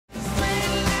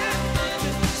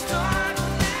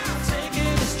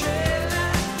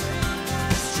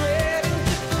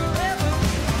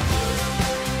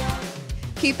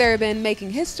Keith Urban making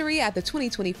history at the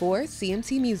 2024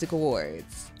 CMT Music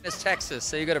Awards. It's Texas,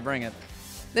 so you got to bring it.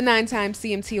 The 9-time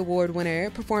CMT Award winner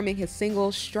performing his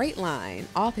single Straight Line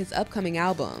off his upcoming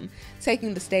album,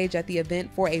 taking the stage at the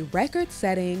event for a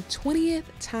record-setting 20th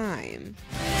time.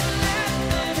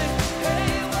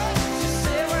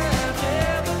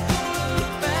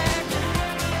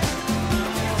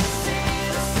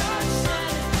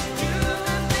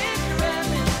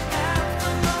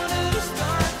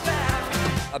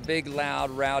 A big,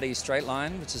 loud, rowdy Straight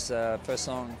Line, which is the first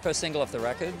single off the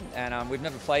record, and we've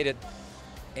never played it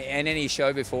in any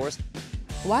show before.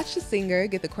 Watch the singer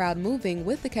get the crowd moving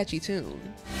with the catchy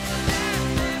tune.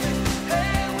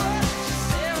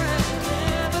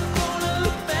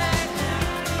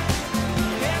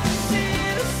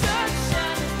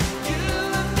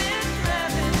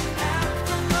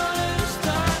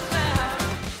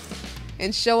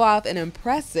 And show off an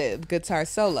impressive guitar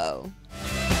solo.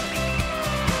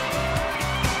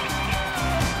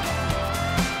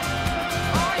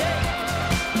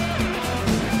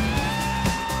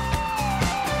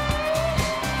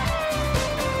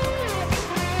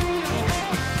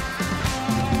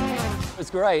 It's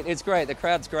great, it's great, the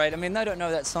crowd's great. I mean, they don't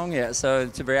know that song yet, so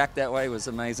to react that way was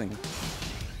amazing.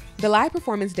 The live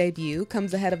performance debut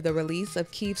comes ahead of the release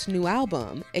of Keith's new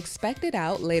album, expected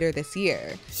out later this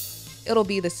year. It'll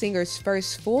be the singer's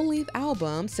first full-length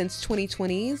album since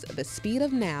 2020's The Speed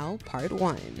of Now, Part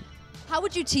 1. How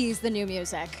would you tease the new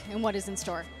music and what is in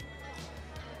store?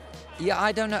 Yeah,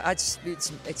 I don't know, it's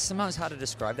sometimes hard to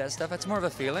describe that stuff. It's more of a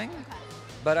feeling,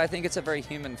 but I think it's a very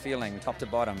human feeling, top to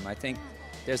bottom. I think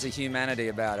there's a humanity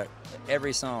about it.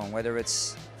 Every song, whether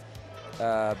it's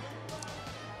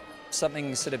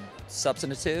something sort of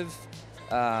substantive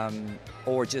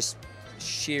or just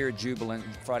sheer jubilant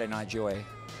Friday night joy,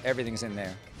 everything's in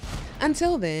there.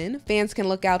 Until then, fans can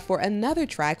look out for another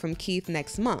track from Keith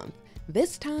next month,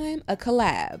 this time a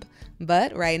collab.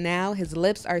 But right now, his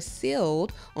lips are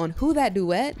sealed on who that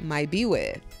duet might be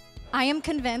with. I am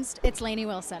convinced it's Lainey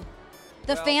Wilson.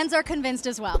 The fans are convinced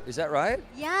as well. Is that right?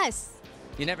 Yes.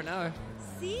 You never know.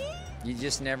 See? You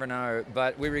just never know.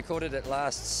 But we recorded it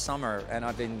last summer, and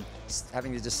I've been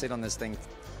having to just sit on this thing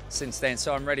since then.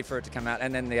 So I'm ready for it to come out,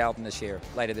 and then the album this year,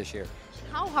 later this year.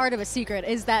 How hard of a secret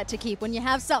is that to keep when you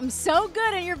have something so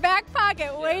good in your back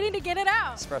pocket waiting to get it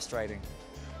out? It's frustrating.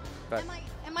 But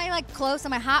Am I like close?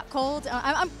 Am I hot, cold?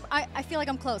 I feel like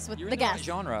I'm close with you're the in the right guest.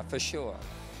 genre, for sure.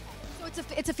 So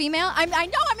it's a female? I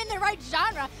know I'm in the right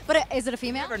genre, but is it a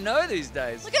female? You never know these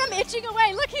days. Look at him itching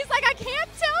away. Look, he's like, I can't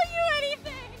tell you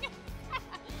anything.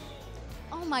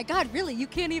 Oh my God, really? You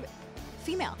can't even.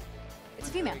 Female. It's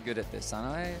a female. I'm very good at this, aren't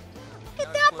I? Look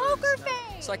at that poker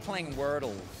face. It's like playing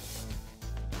Wordle.